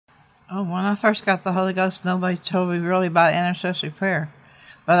Oh, when I first got the Holy Ghost, nobody told me really about intercessory prayer.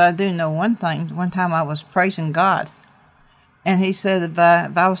 But I do know one thing. One time I was praising God, and he said if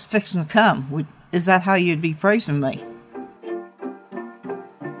I was fixing to come, is that how you'd be praising me?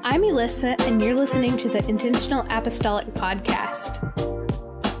 I'm Elyssa, and you're listening to the Intentional Apostolic Podcast.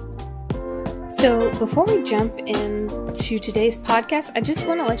 So before we jump into today's podcast, I just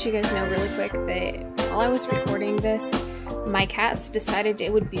want to let you guys know really quick that while I was recording this, my cats decided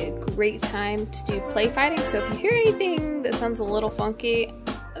it would be a great time to do play fighting. So if you hear anything that sounds a little funky,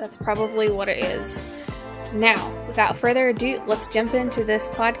 that's probably what it is. Now, without further ado, let's jump into this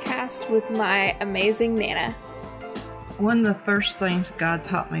podcast with my amazing Nana. One of the first things God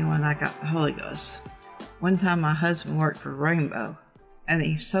taught me when I got the Holy Ghost, one time my husband worked for Rainbow, and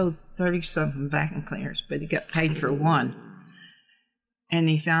he sold 30-something vacuum cleaners, but he got paid for one. And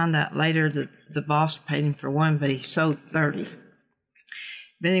he found out later that the boss paid him for one, but he sold 30.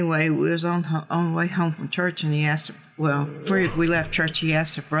 But anyway, we was on the way home from church, and he asked, before we left church, he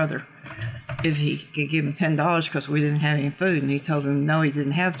asked a brother if he could give him $10 because we didn't have any food, and he told him no, he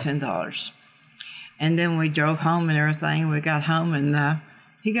didn't have $10. And then we drove home and everything. We got home, and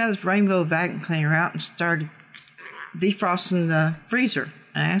he got his Rainbow vacuum cleaner out and started defrosting the freezer.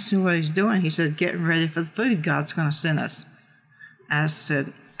 I asked him what he's doing. He said, getting ready for the food God's going to send us. I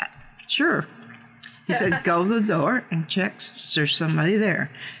said, sure. He said, go to the door and check there's somebody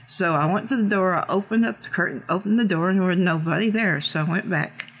there. So I went to the door. I opened up the curtain, opened the door, and there was nobody there. So I went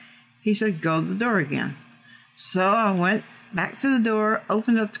back. He said, go to the door again. So I went back to the door,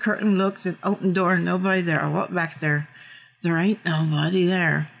 opened up the curtain, looked, and opened the door, and nobody there. I walked back there. There ain't nobody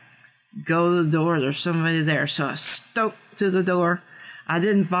there. Go to the door. There's somebody there. So I stoked to the door. I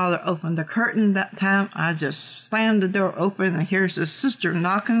didn't bother opening the curtain that time. I just slammed the door open, and here's the sister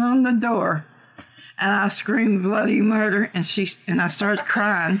knocking on the door. And I screamed bloody murder, and I started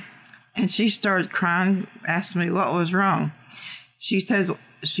crying. And she started crying, asked me what was wrong. She says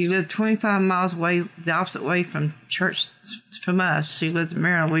she lived 25 miles away, the opposite way from church from us. She lived in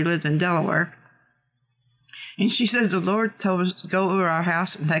Maryland. We lived in Delaware. And she says the Lord told us to go over our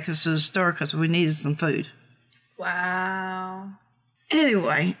house and take us to the store because we needed some food. Wow.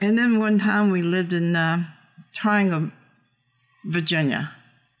 Anyway, and then one time we lived in Triangle, Virginia,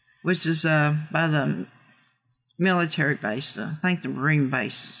 which is by the military base, I think the Marine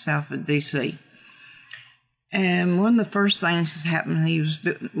base, south of D.C. And one of the first things that happened, he was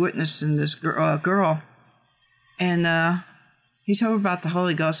witnessing this girl, and he told her about the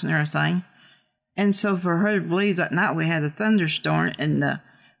Holy Ghost and everything. And so for her to believe that night we had a thunderstorm, and the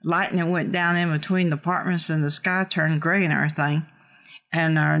lightning went down in between the apartments, and the sky turned gray and everything.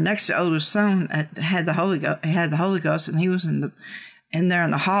 And our next oldest son had the Holy Ghost, and he was in there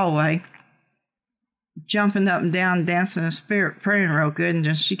in the hallway, jumping up and down, dancing in the spirit, praying real good. And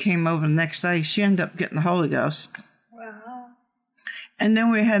then she came over the next day. She ended up getting the Holy Ghost. Wow. And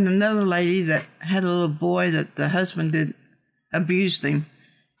then we had another lady that had a little boy that the husband abused him,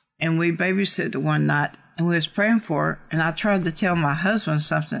 and we babysitted one night, and we was praying for her. And I tried to tell my husband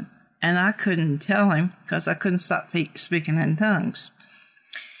something, and I couldn't tell him because I couldn't stop speaking in tongues.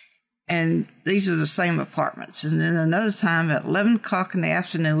 And these are the same apartments. And then another time at 11 o'clock in the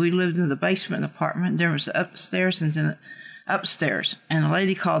afternoon, we lived in the basement apartment. There was upstairs and then upstairs. And a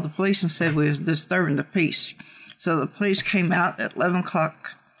lady called the police and said we was disturbing the peace. So the police came out at 11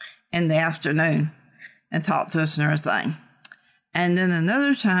 o'clock in the afternoon and talked to us and everything. And then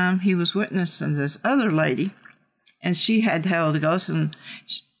another time he was witnessing this other lady, and she had the Holy Ghost, and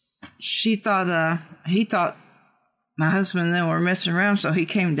he thought my husband and them were messing around, so he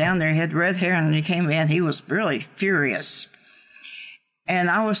came down there. He had red hair, and he came in. He was really furious.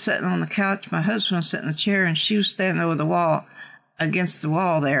 And I was sitting on the couch. My husband was sitting in the chair, and she was standing over the wall, against the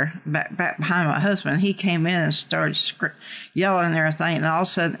wall there, back behind my husband. He came in and started yelling and everything, and all of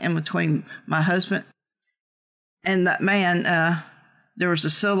a sudden, in between my husband and that man, there was a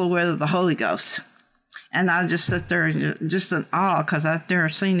silhouette of the Holy Ghost. And I just sat there just in awe because I've never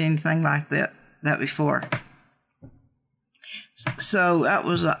seen anything like that before. So that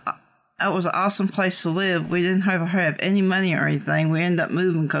was an awesome place to live. We didn't have any money or anything. We ended up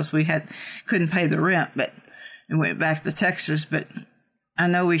moving because we couldn't pay the rent, and went back to Texas. But I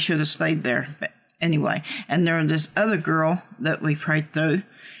know we should have stayed there. But anyway, and there was this other girl that we prayed through,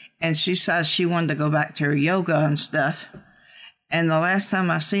 and she said she wanted to go back to her yoga and stuff. And the last time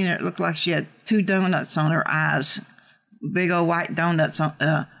I seen her, it looked like she had 2 donuts on her eyes, big old white donuts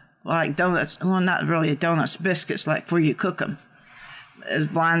like donuts. Well, not really donuts, biscuits, like where you cook them. It was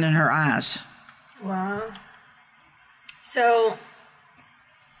blinding her eyes. Wow. So,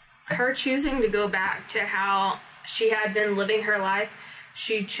 her choosing to go back to how she had been living her life,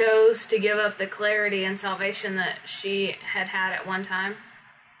 she chose to give up the clarity and salvation that she had had at one time.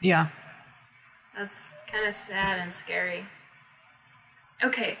 Yeah. That's kind of sad and scary.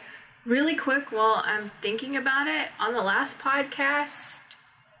 Okay, really quick while I'm thinking about it, on the last podcast,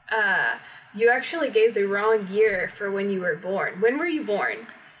 you actually gave the wrong year for when you were born. When were you born?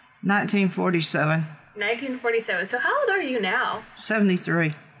 1947. 1947. So how old are you now?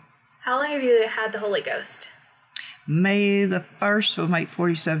 73. How long have you had the Holy Ghost? May the 1st will make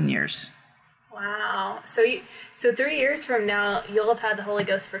 47 years. Wow. So 3 years from now, you'll have had the Holy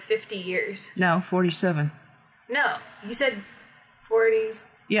Ghost for 50 years. No, 47. No, you said 40s.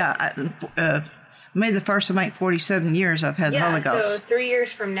 Yeah, May the 1st will make 47 years I've had the Holy Ghost. So 3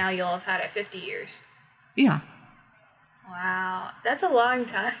 years from now, you'll have had it 50 years. Yeah. Wow, that's a long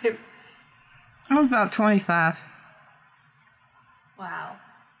time. I was about 25. Wow.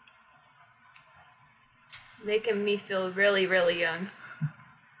 Making me feel really, really young.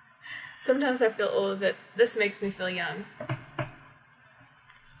 Sometimes I feel old, but this makes me feel young.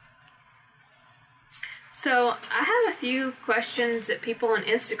 So I have a few questions that people on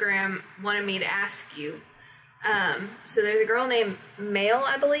Instagram wanted me to ask you. So there's a girl named Mail,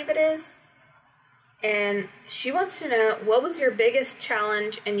 I believe it is. And she wants to know, what was your biggest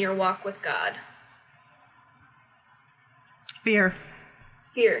challenge in your walk with God? Fear.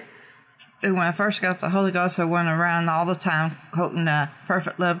 Fear. And when I first got the Holy Ghost, I went around all the time quoting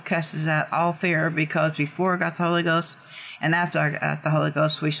perfect love casts out all fear, because before I got the Holy Ghost and after I got the Holy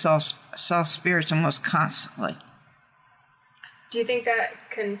Ghost, we saw spirits almost constantly. Do you think that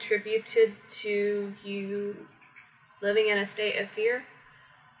contributed to you living in a state of fear?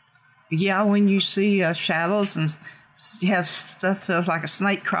 Yeah, when you see shadows and you have stuff feels like a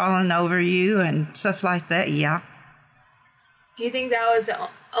snake crawling over you and stuff like that, yeah. Do you think that was the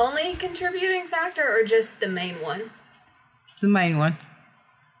only contributing factor or just the main one? The main one.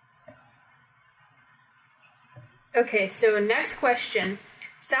 Okay, so next question.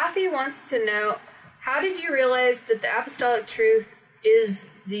 Safi wants to know, how did you realize that the apostolic truth is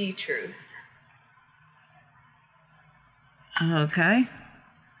the truth? Okay.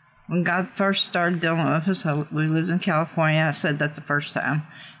 When God first started dealing with us, we lived in California. I said that the first time.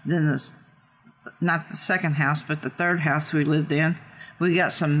 Then not the second house, but the third house we lived in, we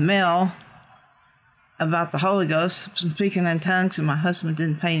got some mail about the Holy Ghost, some speaking in tongues, and my husband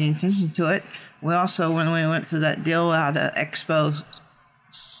didn't pay any attention to it. We also, when we went to that deal out of Expo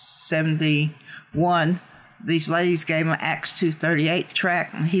 71, these ladies gave him an Acts 2:38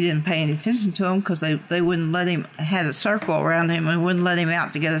 track, and he didn't pay any attention to them because they wouldn't let him, had a circle around him and wouldn't let him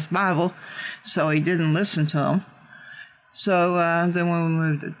out to get his Bible, so he didn't listen to them. So then when we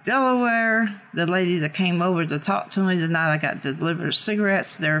moved to Delaware, the lady that came over to talk to me the night I got delivered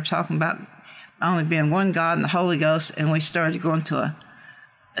cigarettes, they were talking about only being one God and the Holy Ghost, and we started going to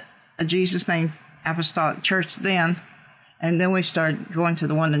a Jesus name apostolic church then, and then we started going to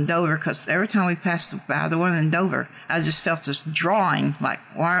the one in Dover, because every time we passed by the one in Dover, I just felt this drawing, like,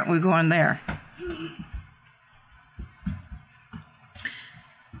 why aren't we going there?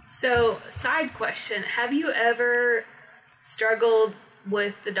 So, side question, have you ever struggled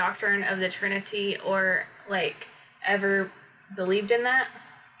with the doctrine of the Trinity, or like ever believed in that?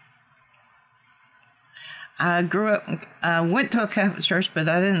 I grew up, went to a Catholic church, but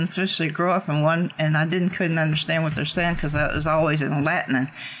I didn't officially grow up in one, and I couldn't understand what they're saying because I was always in Latin.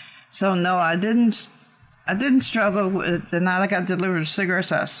 And so no, I didn't struggle with it. The night I got delivered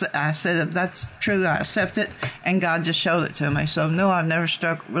cigarettes, I said, if that's true, I accept it, and God just showed it to me. So no, I've never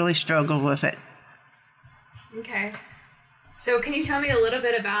really struggled with it. Okay. So can you tell me a little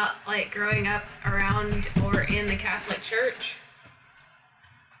bit about, like, growing up around or in the Catholic Church?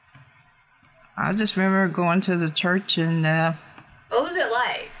 I just remember going to the church and... what was it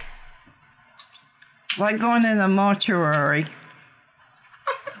like? Like going in a mortuary. So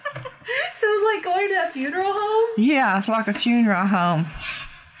it was like going to a funeral home? Yeah, it's like a funeral home.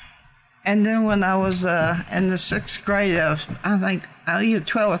 And then when I was in the 6th grade of, I think, either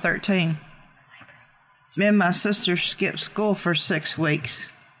 12 or 13... me and my sister skipped school for 6 weeks.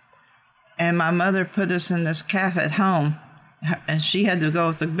 And my mother put us in this cafe at home. And she had to go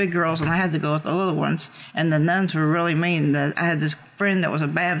with the big girls, and I had to go with the little ones. And the nuns were really mean. I had this friend that was a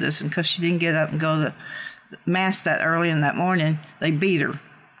Baptist, and because she didn't get up and go to Mass that early in that morning, they beat her.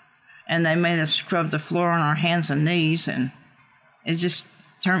 And they made us scrub the floor on our hands and knees, and it just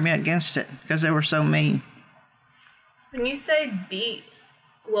turned me against it because they were so mean. When you say beat,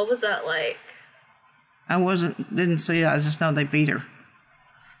 what was that like? I didn't see it. I just know they beat her.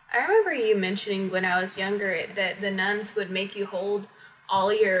 I remember you mentioning when I was younger that the nuns would make you hold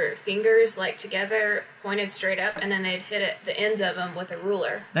all your fingers like together, pointed straight up, and then they'd hit the ends of them with a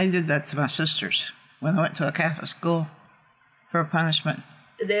ruler. They did that to my sisters when I went to a Catholic school for a punishment.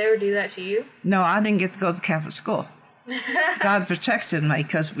 Did they ever do that to you? No, I didn't get to go to Catholic school. God protected me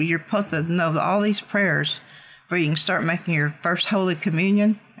because you're supposed to know all these prayers where you can start making your first Holy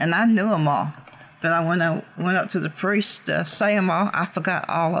Communion, and I knew them all. But when I went up to the priest to say them all, I forgot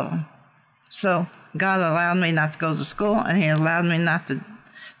all of them. So God allowed me not to go to school, and He allowed me not to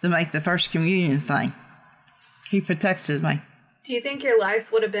make the first communion thing. He protected me. Do you think your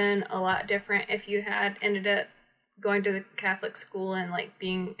life would have been a lot different if you had ended up going to the Catholic school and like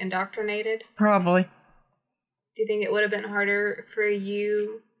being indoctrinated? Probably. Do you think it would have been harder for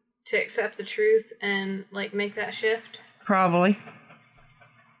you to accept the truth and like make that shift? Probably.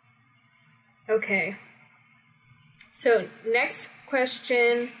 Okay. So next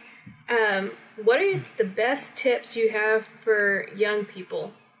question, what are the best tips you have for young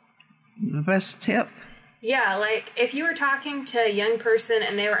people? The best tip? Yeah, like if you were talking to a young person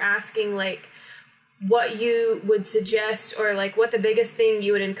and they were asking like what you would suggest or like what the biggest thing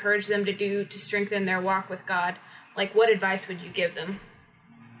you would encourage them to do to strengthen their walk with God, like what advice would you give them?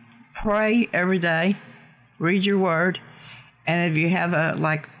 Pray every day, read your word, and if you have a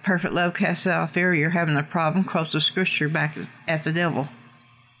like perfect love casts out fear, you're having a problem, quote the scripture back at the devil.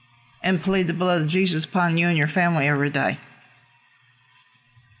 And plead the blood of Jesus upon you and your family every day.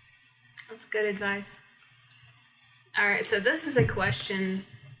 That's good advice. All right, so this is a question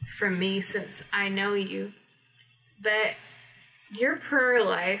from me since I know you. But your prayer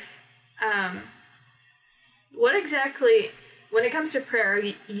life, what exactly, when it comes to prayer,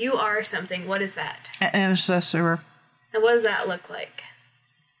 you are something. What is that? An intercessor. And what does that look like?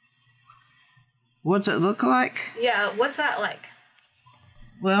 What's it look like? Yeah, what's that like?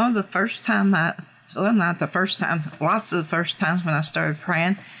 Well, the first time not the first time, lots of the first times when I started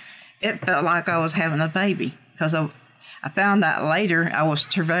praying, it felt like I was having a baby. Because I found out later I was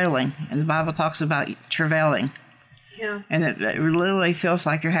travailing, and the Bible talks about travailing. Yeah. And it literally feels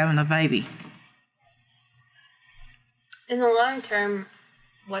like you're having a baby. In the long term,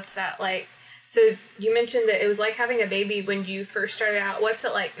 what's that like? So you mentioned that it was like having a baby when you first started out. What's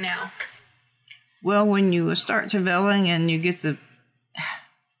it like now? Well, when you start travailing and you get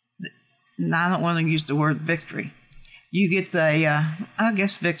I don't want to use the word victory. You get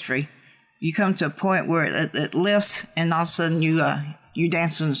the, victory. You come to a point where it lifts, and all of a sudden you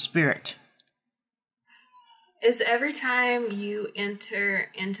dance in the spirit. Is every time you enter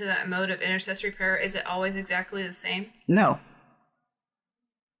into that mode of intercessory prayer, is it always exactly the same? No.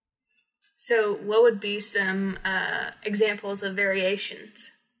 So what would be some examples of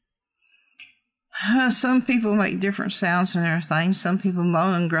variations? Some people make different sounds and everything. Some people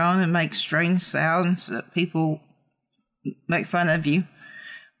moan and groan and make strange sounds that people make fun of you.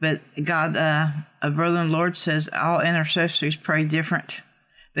 But God, a brother in the Lord says all intercessors pray different.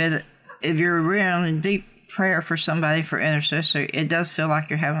 But if you're really in deep prayer for somebody for intercessor, it does feel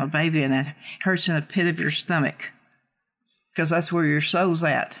like you're having a baby, and it hurts in the pit of your stomach. Because that's where your soul's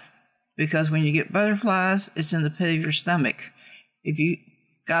at. Because when you get butterflies, it's in the pit of your stomach.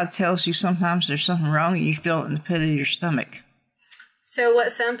 God tells you sometimes there's something wrong, and you feel it in the pit of your stomach. So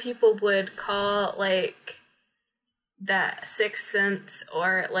what some people would call like that sixth sense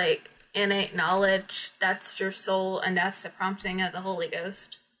or like innate knowledge, that's your soul, and that's the prompting of the Holy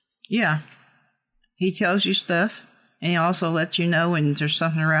Ghost. Yeah. He tells you stuff, and he also lets you know when there's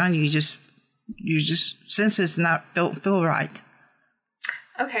something around you. You just sense it's don't feel right.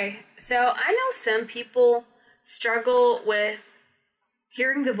 Okay, so I know some people struggle with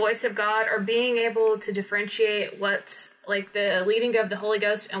hearing the voice of God or being able to differentiate what's like the leading of the Holy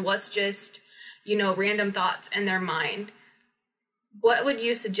Ghost and what's just, random thoughts in their mind. What would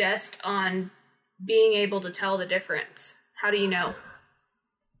you suggest on being able to tell the difference? How do you know?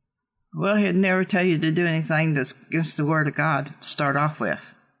 Well, he'd never tell you to do anything that's against the Word of God to start off with.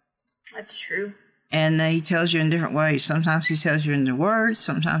 That's true. And he tells you in different ways. Sometimes he tells you in the words,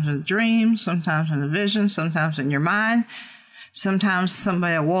 sometimes in the dreams, sometimes in the vision, sometimes in your mind. Sometimes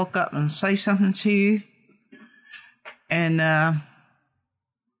somebody will walk up and say something to you. And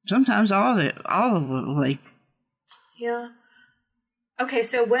sometimes all of it. Yeah. Okay,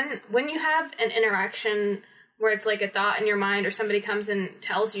 so when you have an interaction where it's like a thought in your mind or somebody comes and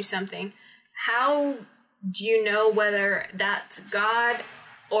tells you something, how do you know whether that's God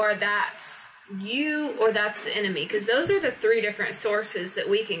or that's you or that's the enemy? Because those are the three different sources that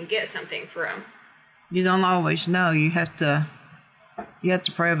we can get something from. You don't always know. You have to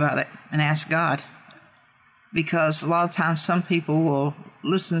pray about it and ask God. Because a lot of times some people will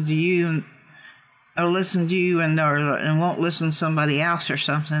listen to you or listen to you and won't listen to somebody else or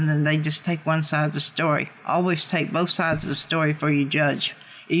something, and they just take one side of the story. Always take both sides of the story before you judge.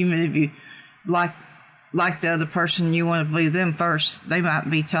 Even if you like the other person, you want to believe them first, they might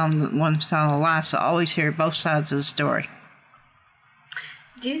be telling one side a lie, so always hear both sides of the story.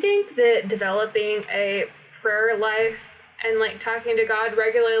 Do you think that developing a prayer life and like talking to God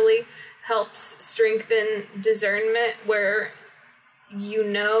regularly helps strengthen discernment where you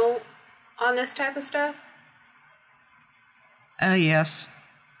know on this type of stuff? Yes.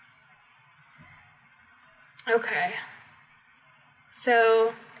 Okay.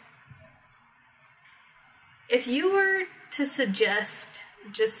 So, if you were to suggest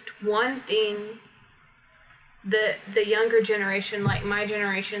just one thing that the younger generation, like my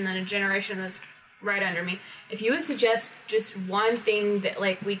generation and a generation that's right under me, if you would suggest just one thing that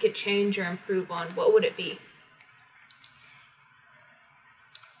like we could change or improve on, what would it be?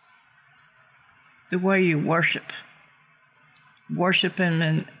 The way you worship. Worship Him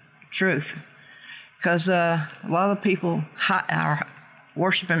in truth. Because a lot of people are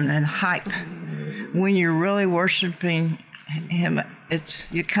worshiping in hype. When you're really worshiping Him,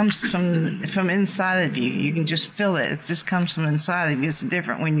 it comes from inside of you. You can just feel it. It just comes from inside of you. It's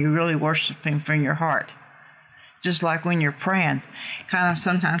different when you really worship Him from your heart. Just like when you're praying. Kind of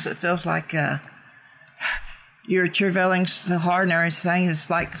sometimes it feels like you're travailing so hard and everything.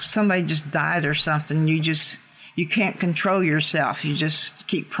 It's like somebody just died or something. You can't control yourself. You just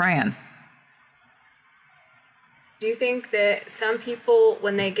keep praying. Do you think that some people,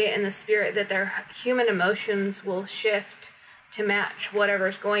 when they get in the spirit, that their human emotions will shift to match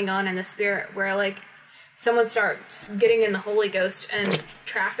whatever's going on in the spirit, where like someone starts getting in the Holy Ghost and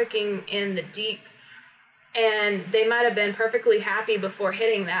trafficking in the deep, and they might have been perfectly happy before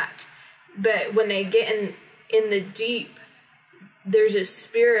hitting that, but when they get in the deep, there's a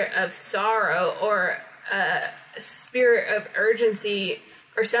spirit of sorrow or a spirit of urgency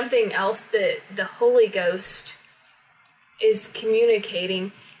or something else that the Holy Ghost is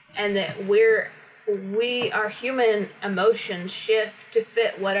communicating, and that our human emotions shift to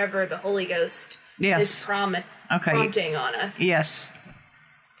fit whatever the Holy Ghost is prompting on us. Yes.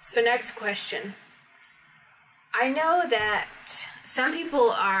 So next question. I know that some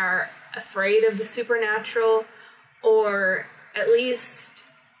people are afraid of the supernatural, or at least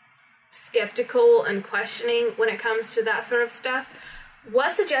skeptical and questioning when it comes to that sort of stuff.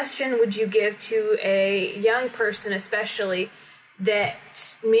 What suggestion would you give to a young person, especially, that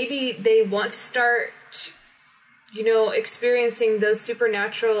maybe they want to start, experiencing those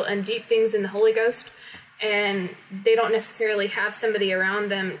supernatural and deep things in the Holy Ghost, and they don't necessarily have somebody around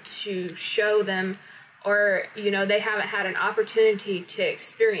them to show them, or, they haven't had an opportunity to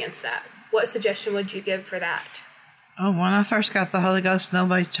experience that? What suggestion would you give for that? Oh, when I first got the Holy Ghost,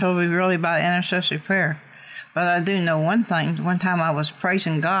 nobody told me really about intercessory prayer. But I do know one thing. One time I was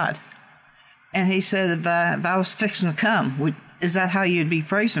praising God, and He said, if I was fixing to come, is that how you'd be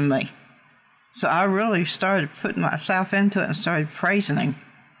praising me? So I really started putting myself into it and started praising Him.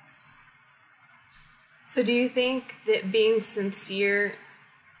 So do you think that being sincere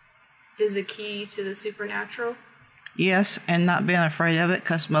is a key to the supernatural? Yes, and not being afraid of it,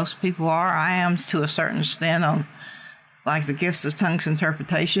 because most people are. I am to a certain extent on, like, the gifts of tongues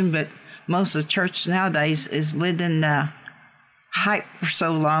interpretation, but most of the church nowadays is lived in the hype for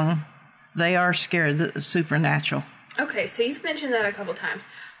so long, they are scared of the supernatural. Okay, so you've mentioned that a couple times.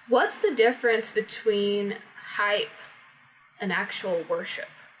 What's the difference between hype and actual worship?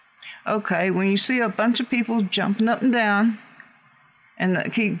 Okay, when you see a bunch of people jumping up and down, and they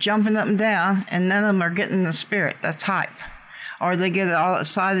keep jumping up and down, and none of them are getting the spirit, that's hype. Or they get all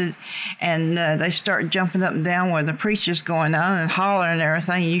excited and they start jumping up and down where the preacher's going on and hollering and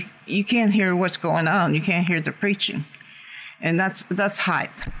everything. You can't hear what's going on. You can't hear the preaching. And that's hype.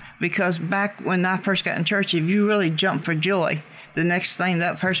 Because back when I first got in church, if you really jumped for joy, the next thing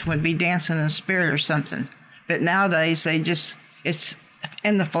that person would be dancing in the spirit or something. But nowadays, it's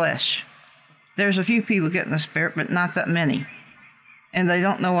in the flesh. There's a few people getting the spirit, but not that many. And they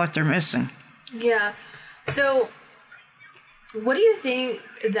don't know what they're missing. Yeah. So what do you think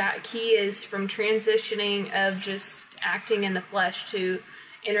that key is from transitioning of just acting in the flesh to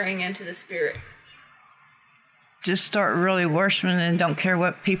entering into the spirit? Just start really worshiping and don't care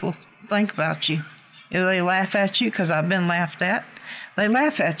what people think about you. If they laugh at you, because I've been laughed at, they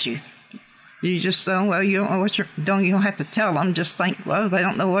laugh at you. You just don't, well, you don't know what you don't have to tell them. Just think, well, they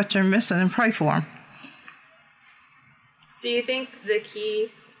don't know what they're missing, and pray for them. So you think the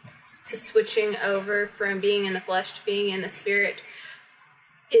key to switching over from being in the flesh to being in the spirit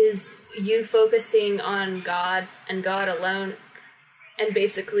is you focusing on God and God alone, and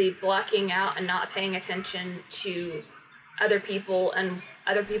basically blocking out and not paying attention to other people and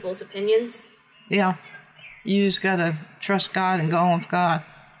other people's opinions. Yeah. You just got to trust God and go on with God.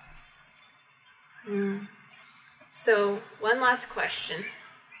 So, one last question.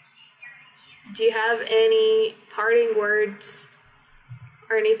 Do you have any parting words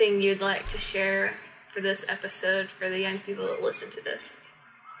or anything you'd like to share for this episode for the young people that listen to this?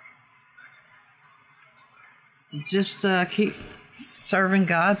 Just keep serving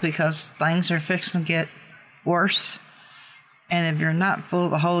God, because things are fixing to get worse. And if you're not full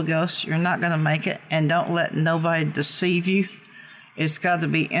of the Holy Ghost, you're not going to make it. And don't let nobody deceive you. It's got to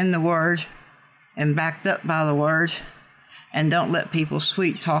be in the Word and backed up by the Word. And don't let people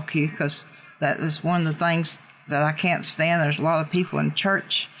sweet talk you, because that is one of the things that I can't stand. There's a lot of people in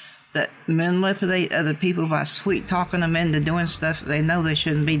church that manipulate other people by sweet talking them into doing stuff they know they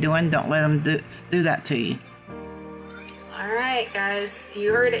shouldn't be doing. Don't let them do that to you. All right, guys,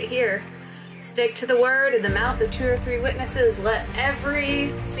 you heard it here. Stick to the word. In the mouth of 2 or 3 witnesses, let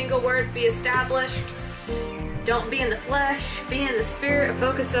every single word be established. Don't be in the flesh, be in the spirit,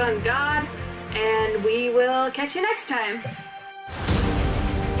 focus on God, and we will catch you next time.